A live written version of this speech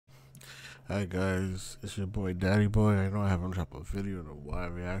Hi guys, it's your boy Daddy Boy. I know I haven't dropped a video in a while,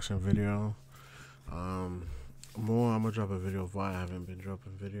 reaction video. I'm gonna drop a video of why I haven't been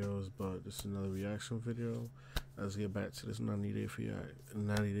dropping videos, but this is another reaction video. Let's get back to this 90 Day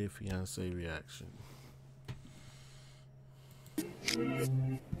Fiancé reaction.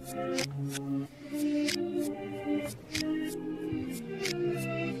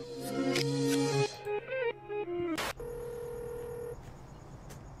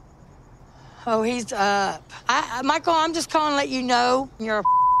 Oh, he's up. Michael, I'm just calling to let you know you're a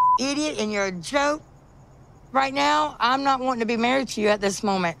idiot and you're a joke. Right now, I'm not wanting to be married to you at this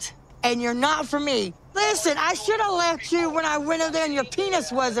moment. And you're not for me. Listen, I should have left you when I went over there and your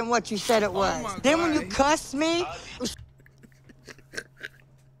penis wasn't what you said it was. Then when you cussed me...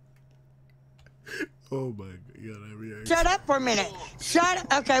 Oh my God, that reaction. Shut up for a minute.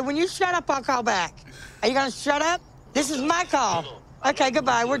 Okay, when you shut up, I'll call back. Are you gonna shut up? This is my call. Okay,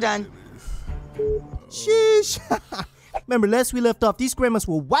 goodbye, we're done. Sheesh. Remember, last we left off, these grandmas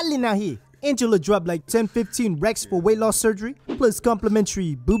were wildin' out here. Angela dropped like 10-15 racks for weight loss surgery, plus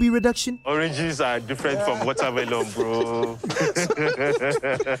complimentary booby reduction. Oranges are different from watermelon, bro.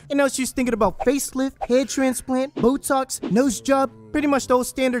 And now she's thinking about facelift, hair transplant, Botox, nose job, pretty much the old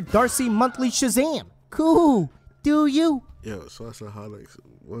standard Darcy monthly Shazam. Cool. Do you? Yo, so I saw how like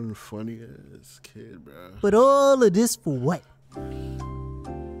one funny ass kid, bro. But all of this for what?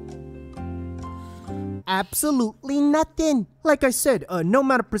 Absolutely nothing. Like I said, no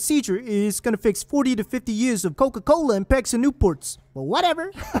amount of procedure is gonna fix 40 to 50 years of Coca-Cola and packs of Newports. Well,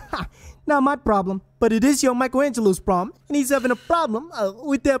 whatever. Not my problem. But it is young Michelangelo's problem, and he's having a problem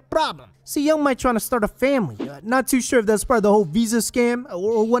with that problem. See, young Mike trying to start a family. Not too sure if that's part of the whole visa scam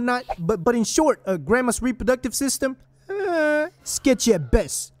or whatnot. But in short, grandma's reproductive system, sketchy at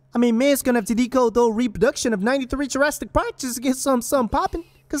best. I mean, man's gonna have to decode the whole reproduction of 93 Jurassic Park just to get something popping.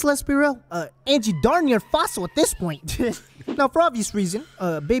 Cause let's be real, Angie darn near fossil at this point. Now, for obvious reason,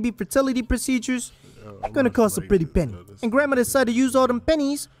 baby fertility procedures gonna cost a pretty penny. And grandma decided to use all them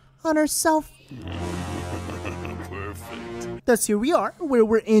pennies on herself. Perfect. Thus here we are,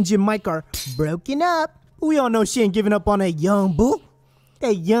 where Angie and Mike are broken up. We all know she ain't giving up on that young boo.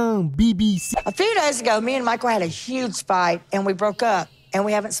 That young BBC. A few days ago, me and Michael had a huge fight, and we broke up, and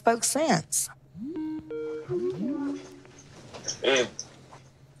we haven't spoke since. Hey.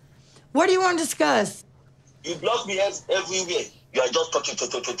 What do you want to discuss? You block me everywhere. You are just talking.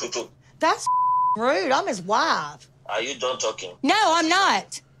 That's rude. I'm his wife. Are you done talking? No, I'm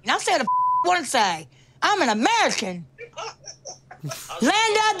not. And I'll say what I want to say. I'm an American.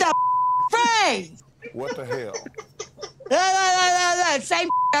 Land of the free. What the hell? Same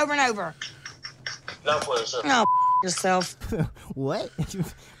over and over. Not for yourself. No, yourself. What?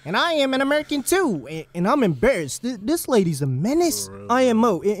 And I am an American too, and I'm embarrassed. This lady's a menace.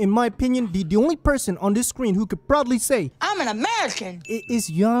 IMO, in my opinion, the only person on this screen who could proudly say, I'm an American, is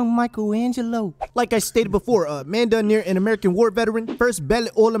young Michelangelo. Like I stated before, man done near an American war veteran, first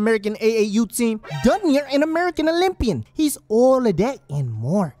ballot All-American AAU team, done near an American Olympian. He's all of that and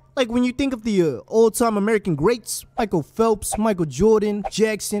more. Like when you think of the old-time American greats, Michael Phelps, Michael Jordan,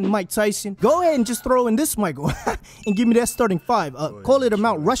 Jackson, Mike Tyson, go ahead and just throw in this Michael and give me that starting five. Call it a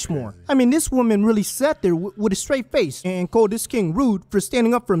Mount Rushmore. I mean, this woman really sat there with a straight face and called this king rude for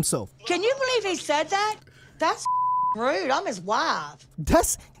standing up for himself. Can you believe he said that? That's rude. I'm his wife.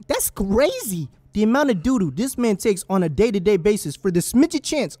 That's crazy. The amount of doo-doo this man takes on a day-to-day basis for the smidget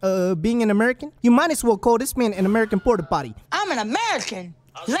chance of being an American, you might as well call this man an American porta potty. I'm an American.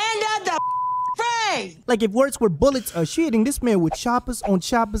 Land of the free! Like if words were bullets, she hitting this man with choppers on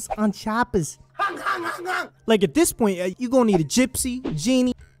choppers on choppers. Like at this point, you gonna need a gypsy,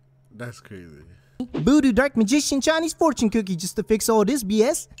 genie. That's crazy. Voodoo, dark magician, Chinese fortune cookie just to fix all this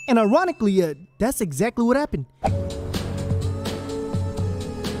BS. And ironically, that's exactly what happened.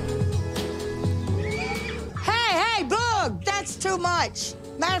 Hey, Boog! That's too much.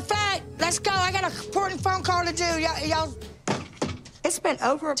 Matter of fact, let's go. I got an important phone call to do. Y'all... It's been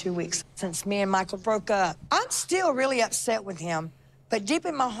over 2 weeks since me and Michael broke up. I'm still really upset with him, but deep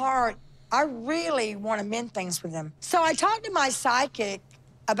in my heart, I really want to mend things with him. So I talked to my psychic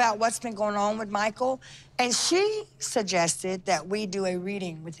about what's been going on with Michael, and she suggested that we do a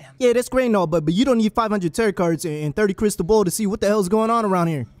reading with him. Yeah, that's great and all, but you don't need 500 tarot cards and 30 crystal ball to see what the hell's going on around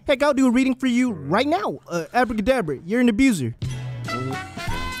here. Heck, I'll do a reading for you right now. Abracadabra, you're an abuser.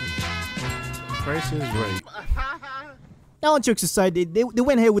 Price is right. Now, on jokes aside, they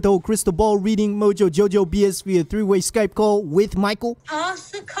went ahead with the whole crystal ball reading, Mojo Jojo BS via three-way Skype call with Michael.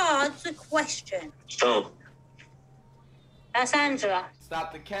 Ask the cards a question. Stop. That's Angela.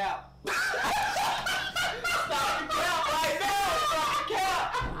 Stop the cap. Stop the cap right now. Stop the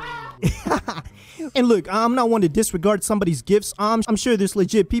cap. And look, I'm not one to disregard somebody's gifts. I'm sure there's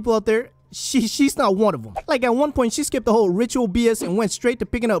legit people out there. She's not one of them. Like at one point, she skipped the whole ritual BS and went straight to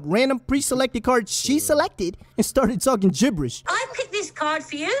picking up random pre-selected cards she selected and started talking gibberish. I picked this card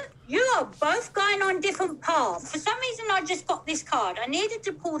for you. You are both going on different paths. For some reason, I just got this card. I needed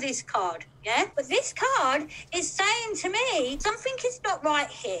to pull this card, yeah? But this card is saying to me, something is not right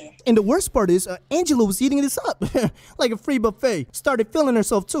here. And the worst part is, Angela was eating this up like a free buffet. Started feeling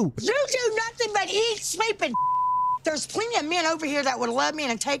herself too. You do nothing but eat, sleep, and there's plenty of men over here that would love me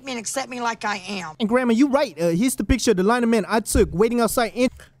and take me and accept me like I am. And Grandma, you right. Here's the picture of the line of men I took waiting outside.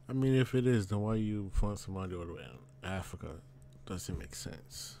 I mean, if it is, then why you fund somebody all the way in Africa? Doesn't make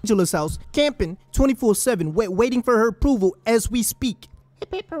sense. Angela's house, camping 24/7, waiting for her approval as we speak.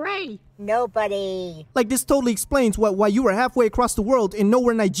 Hip hip hooray. Nobody. Like this totally explains why you were halfway across the world in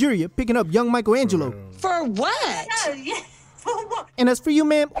nowhere Nigeria picking up young Michelangelo. For what? No, yeah. For what? And as for you,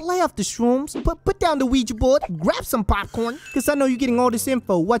 ma'am, lay off the shrooms, put down the Ouija board, grab some popcorn, because I know you're getting all this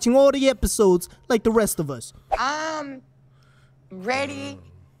info, watching all the episodes like the rest of us. I'm ready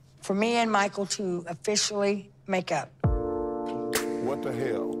for me and Michael to officially make up. What the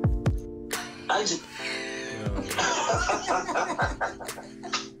hell? I just...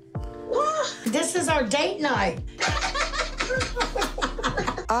 This is our date night.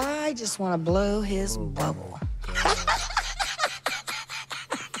 I just want to blow his bubble.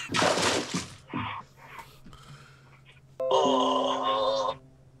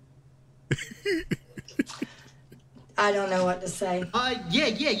 I don't know what to say.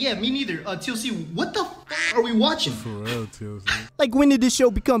 Yeah, me neither. TLC, what the f are we watching? For real, TLC. Like, when did this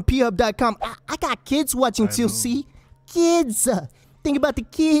show become phub.com? I got kids watching TLC. Kids. Think about the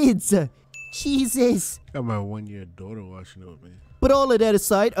kids. Jesus. Got my 1-year daughter watching it with me. But all of that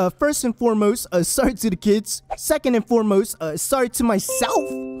aside, first and foremost, sorry to the kids. Second and foremost, sorry to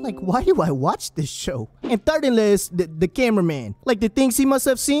myself. Like, why do I watch this show? And third and last, the cameraman. Like, the things he must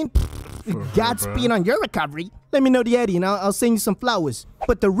have seen. Godspeed on your recovery. Let me know the Eddie and I'll send you some flowers.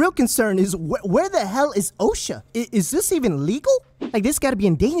 But the real concern is, where the hell is OSHA? Is this even legal? Like, this gotta be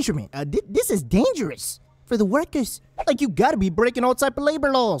endangerment. This is dangerous for the workers. Like, you gotta be breaking all type of labor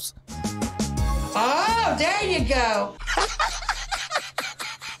laws. Oh, there you go.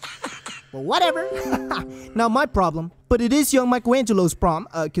 Well, whatever. Not my problem. But it is young Michelangelo's prom,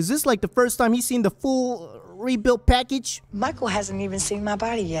 because this is like the first time he's seen the full rebuilt package. Michael hasn't even seen my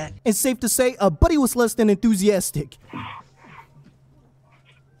body yet. It's safe to say, Buddy was less than enthusiastic.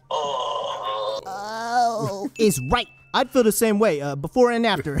 Oh, is right. I'd feel the same way, before and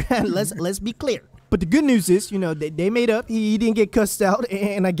after. Let's be clear. But the good news is, you know, they made up. He didn't get cussed out,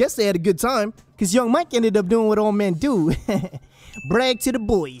 and I guess they had a good time, because young Mike ended up doing what all men do. Brag to the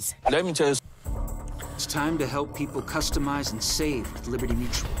boys. Let me tell you. It's time to help people customize and save with Liberty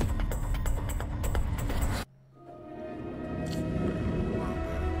Mutual.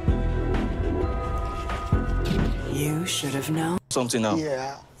 You should have known. Something now.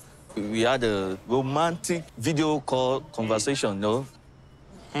 Yeah. We had a romantic video call conversation, no?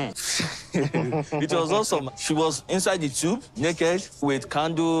 It was awesome. She was inside the tube, naked, with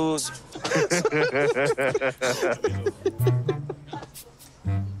candles.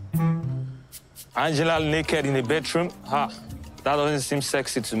 Angela naked in the bedroom? Ha, that doesn't seem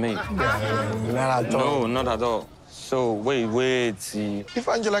sexy to me. Not at all. No, not at all. So, wait. If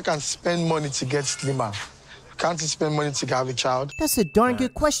Angela can spend money to get slimmer, can't she spend money to have a child? That's a darn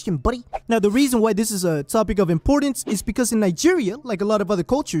good question, buddy. Now, the reason why this is a topic of importance is because in Nigeria, like a lot of other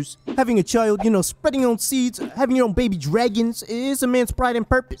cultures, having a child, you know, spreading your own seeds, having your own baby dragons is a man's pride and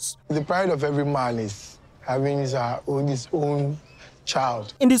purpose. The pride of every man is having his own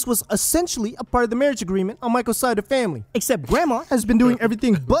child. And this was essentially a part of the marriage agreement on Michael's side of the family. Except Grandma has been doing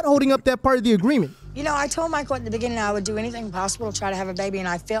everything but holding up that part of the agreement. You know, I told Michael at the beginning I would do anything possible to try to have a baby, and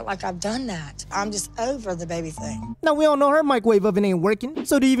I felt like I've done that. I'm just over the baby thing. Now, we all know her microwave oven ain't working,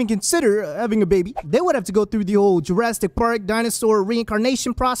 so to even consider having a baby, they would have to go through the whole Jurassic Park dinosaur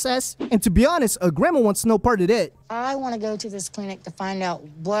reincarnation process. And to be honest, Grandma wants no part of that. I want to go to this clinic to find out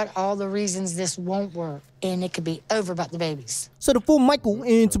what all the reasons this won't work, and it could be over about the babies. So to fool Michael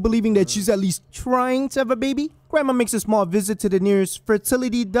into believing that she's at least trying to have a baby, Grandma makes a small visit to the nearest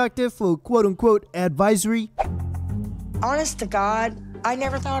fertility doctor for quote-unquote advisory. Honest to God, I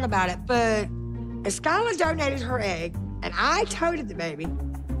never thought about it, but if Skyla donated her egg and I toted the baby,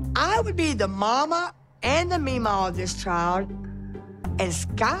 I would be the mama and the meemaw of this child, and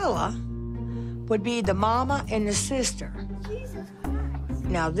Skyla would be the mama and the sister. Jesus Christ.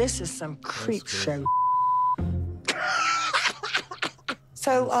 Now this is some creep show.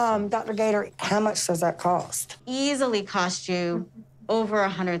 So, Dr. Gator, how much does that cost? Easily cost you over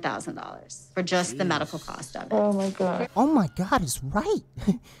 $100,000 for just the medical cost of it. Oh my God. Oh my God, it's right.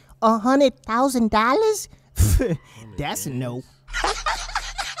 $100,000? That's a no.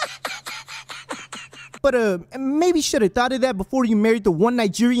 But maybe should have thought of that before you married the one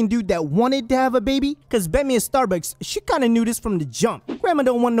Nigerian dude that wanted to have a baby. Cause bet me at Starbucks, she kinda knew this from the jump. Grandma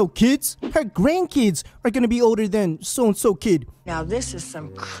don't want no kids. Her grandkids are gonna be older than so-and-so kid. Now this is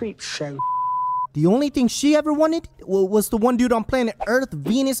some creep show. The only thing she ever wanted was the one dude on planet Earth,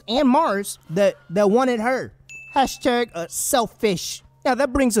 Venus, and Mars that wanted her. Hashtag selfish. Now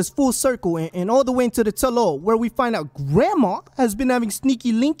that brings us full circle and all the way into the tell-all, where we find out Grandma has been having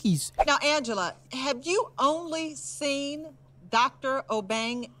sneaky linkies. Now, Angela, have you only seen Dr.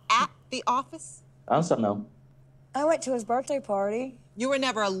 Obeng at the office? Answer now. I went to his birthday party. You were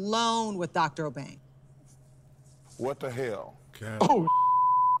never alone with Dr. Obeng. What the hell? Oh,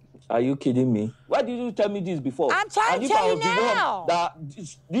 are you kidding me? Why did you tell me this before? I'm trying to tell you now. Shut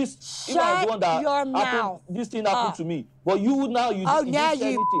your mouth. This thing happened to me. But you now, you didn't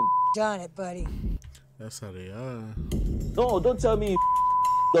say anything. Done it, buddy. That's how they are. No, don't tell me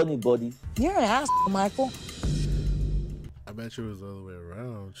done it, buddy. You're an asshole, Michael. I bet you it was the other way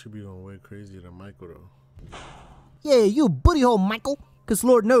around. She'd be going way crazier than Michael, though. Yeah, you a booty hole, Michael. Cause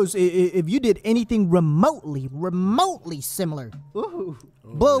Lord knows, if you did anything remotely similar,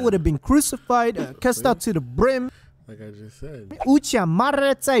 Bud would have been crucified, cussed out to the brim. Like I just said.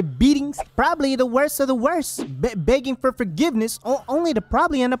 Uchiamara type beatings, probably the worst of the worst. Begging for forgiveness, only to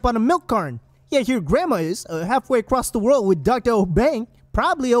probably end up on a milk carton. Yeah, here Grandma is, halfway across the world with Dr. Obeng,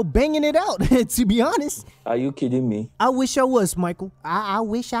 probably banging it out, to be honest. Are you kidding me? I wish I was, Michael. I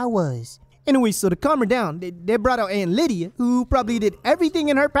wish I was. Anyway, so to calm her down, they brought out Aunt Lydia, who probably did everything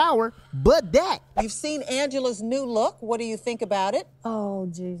in her power but that. You've seen Angela's new look. What do you think about it? Oh,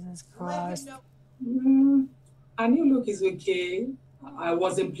 Jesus Christ. Her new look is okay. I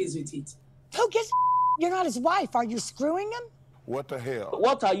wasn't pleased with it. Who gives You're not his wife. Are you screwing him? What the hell?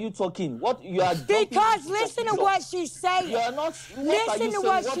 What are you talking? What you are Because listen to what she's saying. You are not. Listen to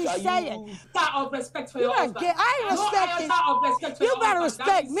what she's saying. Out of respect for your husband. I ain't respect this. You better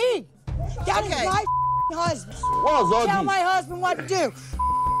respect me. That is my husband. Tell my husband what to do.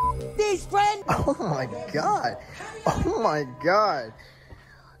 These friends. Oh my God. Oh my God.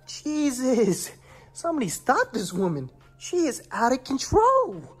 Jesus. Somebody stop this woman. She is out of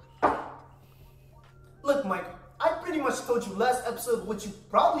control. Look, Michael, I pretty much told you last episode what you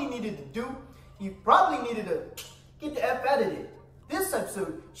probably needed to do. You probably needed to get the F out of it. This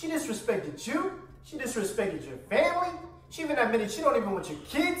episode, she disrespected you. She disrespected your family. She even admitted she don't even want your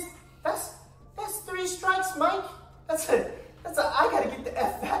kids. That's 3 strikes, Mike. That's a I gotta get the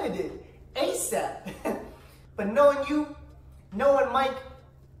F out of it ASAP. But knowing you, knowing Mike,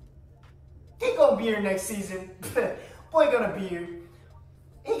 he gonna be here next season. Boy gonna be here.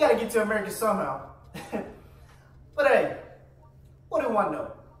 He gotta get to America somehow. But hey, what do you want to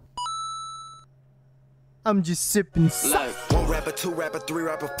know? I'm just sipping like 1 rapper, 2 rapper, 3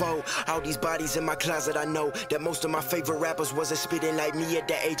 rapper, 4. All these bodies in my closet, I know that most of my favorite rappers wasn't spitting like me at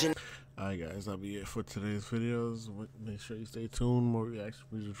the age of... Alright guys, that'll be it for today's videos. Make sure you stay tuned. More reaction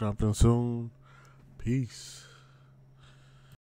videos dropping soon. Peace.